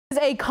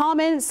a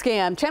common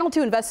scam Channel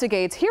 2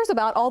 investigates hears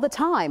about all the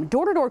time.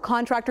 Door-to-door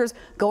contractors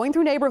going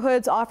through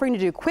neighborhoods offering to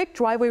do quick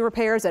driveway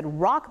repairs at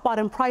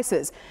rock-bottom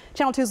prices.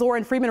 Channel 2's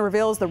Lauren Freeman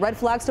reveals the red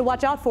flags to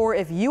watch out for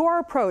if you are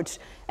approached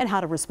and how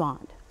to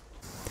respond.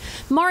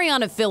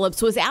 Mariana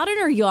Phillips was out in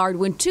her yard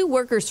when two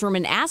workers from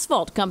an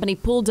asphalt company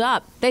pulled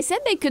up. They said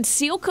they could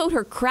seal coat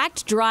her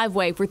cracked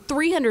driveway for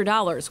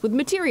 $300 with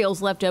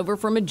materials left over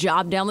from a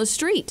job down the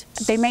street.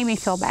 They made me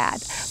feel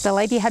bad. The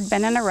lady had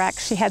been in a wreck.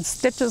 She had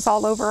stitches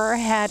all over her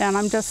head, and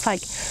I'm just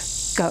like,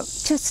 go,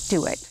 just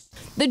do it.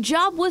 The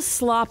job was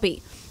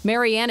sloppy.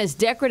 Mariana's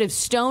decorative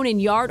stone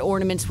and yard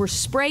ornaments were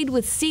sprayed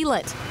with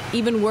sealant.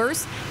 Even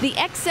worse, the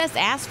excess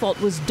asphalt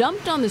was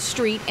dumped on the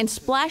street and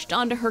splashed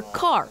onto her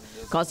car,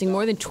 causing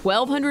more than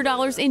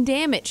 $1,200 in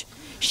damage.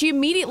 She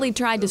immediately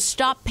tried to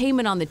stop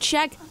payment on the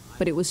check,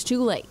 but it was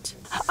too late.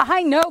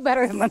 I know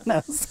better than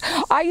this.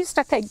 I used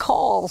to take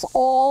calls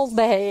all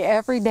day,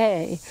 every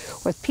day,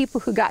 with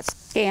people who got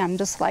scammed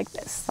just like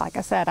this. Like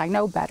I said, I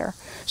know better.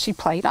 She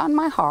played on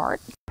my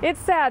heart. It's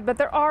sad, but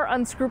there are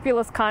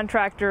unscrupulous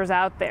contractors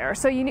out there.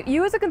 So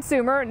you as a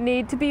consumer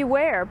need to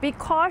beware. Be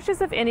cautious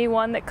of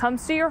anyone that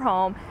comes to your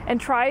home and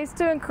tries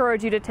to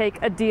encourage you to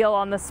take a deal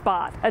on the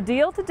spot. A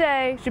deal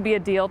today should be a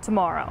deal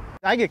tomorrow.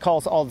 I get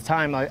calls all the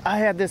time like, I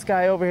had this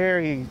guy over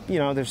here,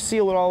 there's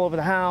sealant all over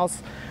the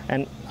house,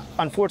 and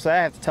unfortunately,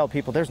 I have to tell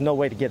people there's no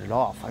way to get it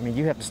off. I mean,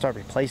 you have to start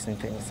replacing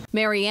things.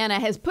 Mariana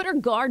has put her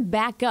guard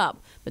back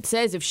up, but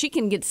says if she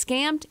can get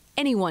scammed,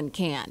 anyone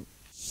can.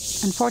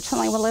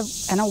 Unfortunately, we live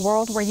in a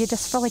world where you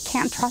just really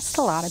can't trust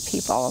a lot of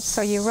people.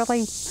 So you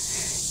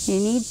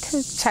need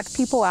to check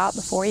people out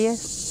before you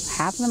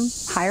have them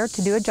hired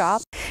to do a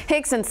job.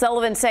 Hicks and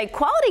Sullivan say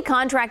quality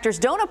contractors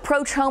don't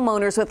approach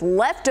homeowners with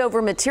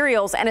leftover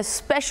materials and a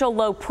special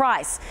low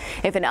price.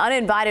 If an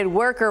uninvited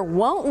worker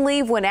won't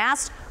leave when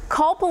asked,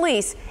 call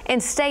police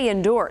and stay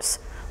indoors.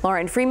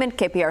 Lauren Freeman,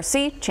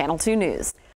 KPRC, Channel 2 News.